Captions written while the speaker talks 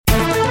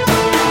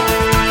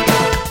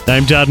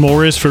I'm Todd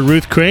Morris for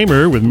Ruth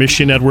Kramer with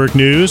Mission Network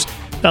News.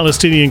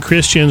 Palestinian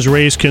Christians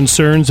raise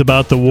concerns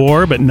about the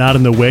war, but not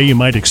in the way you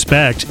might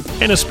expect.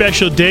 And a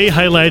special day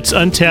highlights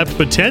untapped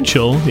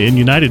potential in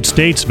United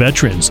States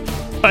veterans.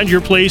 Find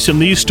your place in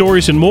these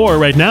stories and more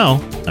right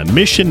now on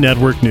Mission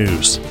Network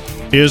News.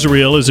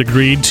 Israel has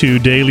agreed to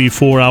daily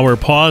 4-hour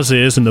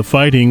pauses in the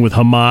fighting with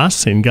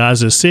Hamas in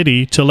Gaza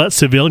City to let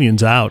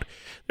civilians out.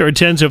 There are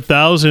tens of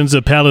thousands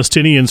of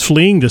Palestinians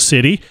fleeing the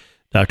city.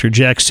 Dr.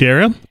 Jack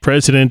Serra,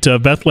 president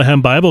of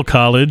Bethlehem Bible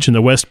College in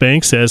the West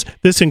Bank, says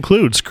this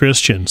includes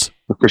Christians.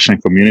 The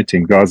Christian community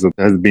in Gaza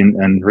has been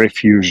in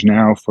refuge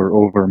now for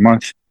over a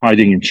month,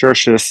 hiding in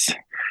churches.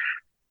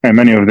 And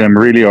many of them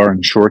really are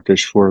in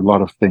shortage for a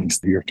lot of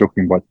things. You're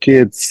talking about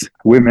kids,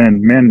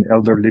 women, men,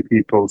 elderly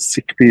people,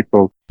 sick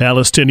people.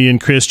 Palestinian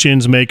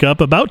Christians make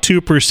up about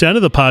 2%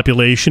 of the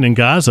population in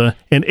Gaza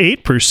and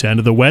 8%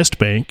 of the West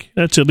Bank.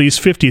 That's at least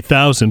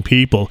 50,000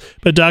 people.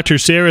 But Dr.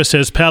 Serra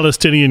says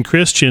Palestinian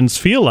Christians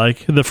feel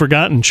like the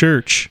forgotten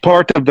church.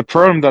 Part of the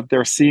problem that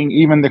they're seeing,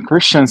 even the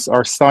Christians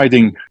are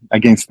siding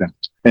against them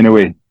in a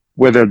way,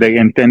 whether they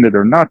intended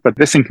or not. But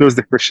this includes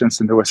the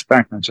Christians in the West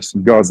Bank, not just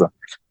in Gaza.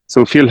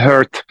 So feel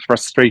hurt,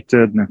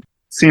 frustrated. It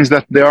seems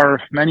that there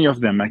are many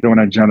of them. I don't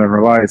want to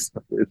generalize,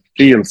 but it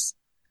feels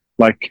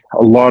like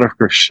a lot of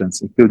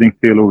Christians, including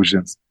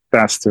theologians,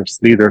 pastors,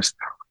 leaders,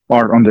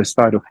 are on the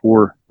side of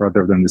war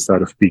rather than the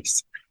side of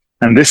peace.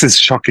 And this is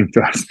shocking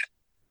to us.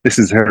 This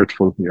is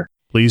hurtful here.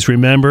 Please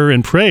remember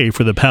and pray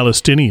for the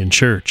Palestinian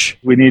church.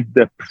 We need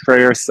the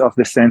prayers of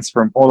the saints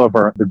from all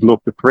over the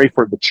globe to pray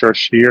for the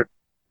church here,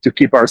 to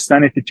keep our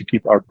sanity, to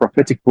keep our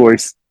prophetic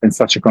voice in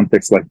such a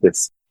context like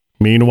this.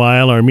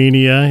 Meanwhile,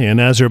 Armenia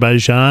and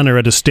Azerbaijan are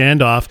at a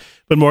standoff,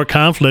 but more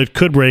conflict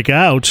could break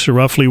out.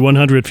 Roughly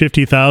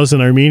 150,000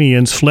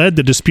 Armenians fled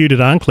the disputed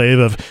enclave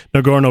of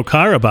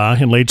Nagorno-Karabakh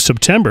in late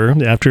September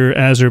after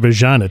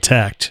Azerbaijan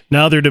attacked.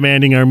 Now they're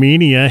demanding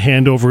Armenia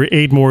hand over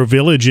 8 more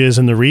villages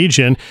in the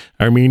region.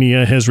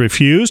 Armenia has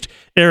refused.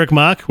 Eric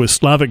Mock with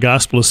Slavic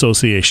Gospel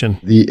Association.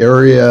 The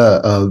area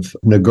of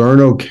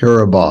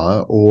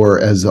Nagorno-Karabakh, or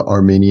as the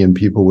Armenian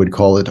people would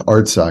call it,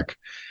 Artsakh,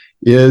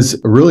 is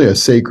really a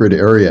sacred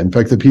area. In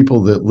fact, the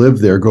people that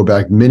live there go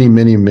back many,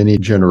 many, many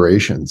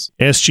generations.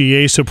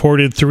 SGA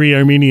supported 3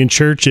 Armenian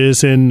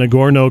churches in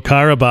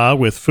Nagorno-Karabakh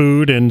with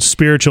food and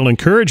spiritual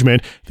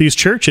encouragement. These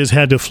churches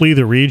had to flee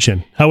the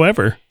region.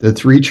 However, the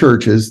 3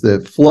 churches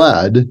that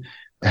fled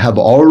have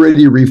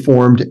already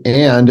reformed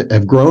and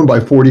have grown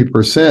by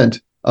 40%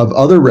 of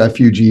other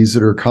refugees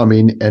that are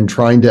coming and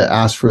trying to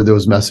ask for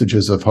those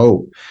messages of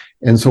hope.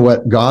 And so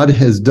what God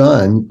has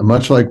done,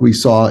 much like we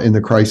saw in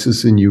the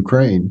crisis in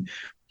Ukraine,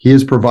 he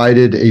has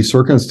provided a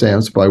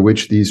circumstance by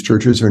which these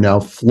churches are now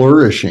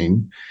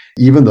flourishing,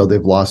 even though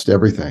they've lost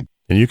everything.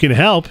 And you can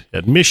help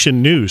at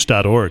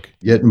missionnews.org.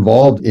 Get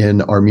involved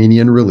in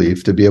Armenian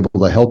relief to be able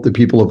to help the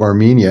people of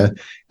Armenia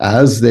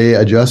as they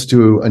adjust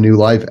to a new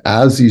life,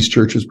 as these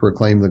churches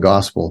proclaim the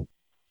gospel.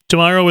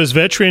 Tomorrow is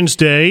Veterans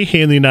Day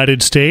in the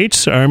United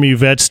States. Army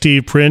vet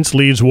Steve Prince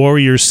leads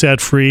Warriors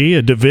Set Free,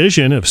 a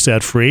division of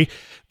Set Free.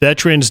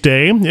 Veterans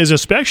Day is a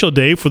special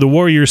day for the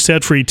Warriors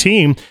Set Free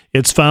team.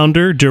 Its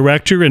founder,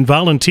 director, and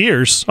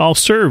volunteers all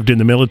served in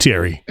the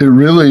military. It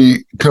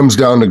really comes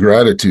down to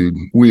gratitude.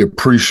 We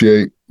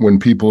appreciate when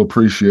people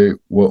appreciate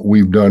what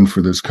we've done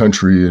for this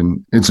country.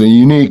 And it's a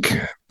unique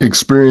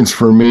experience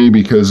for me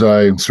because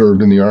I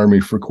served in the Army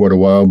for quite a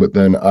while, but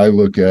then I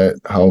look at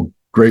how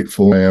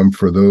grateful I am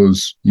for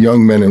those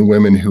young men and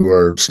women who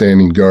are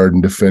standing guard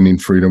and defending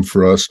freedom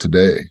for us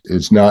today.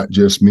 It's not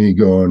just me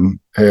going,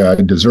 hey, I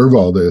deserve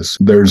all this.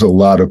 There's a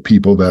lot of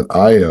people that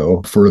I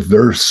owe for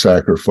their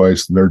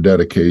sacrifice and their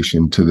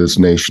dedication to this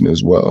nation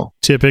as well.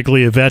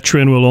 Typically, a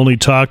veteran will only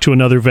talk to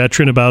another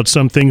veteran about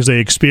some things they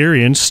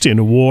experienced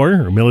in war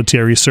or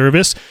military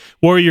service.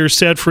 Warriors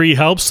Set Free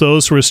helps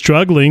those who are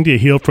struggling to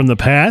heal from the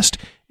past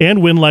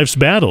and win life's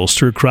battles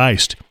through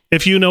Christ.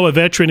 If you know a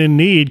veteran in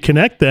need,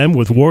 connect them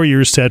with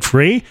Warriors Set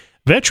Free.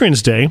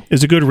 Veterans Day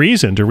is a good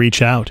reason to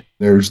reach out.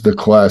 There's the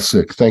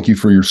classic, thank you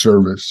for your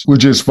service,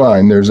 which is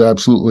fine. There's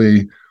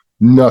absolutely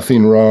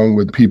nothing wrong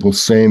with people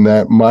saying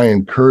that. My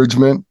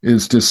encouragement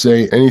is to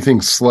say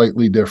anything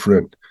slightly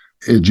different.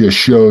 It just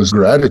shows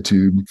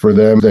gratitude for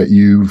them that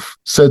you've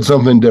said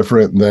something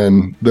different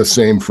than the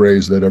same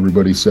phrase that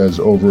everybody says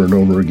over and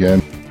over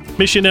again.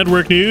 Mission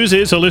Network News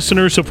is a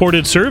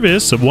listener-supported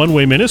service of One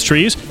Way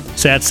Ministries.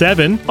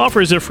 Sat7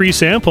 offers a free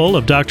sample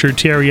of Dr.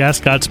 Terry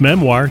Ascott's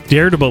memoir,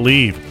 Dare to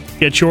Believe.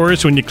 Get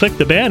yours when you click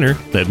the banner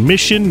at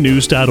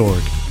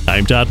missionnews.org.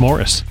 I'm Todd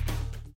Morris.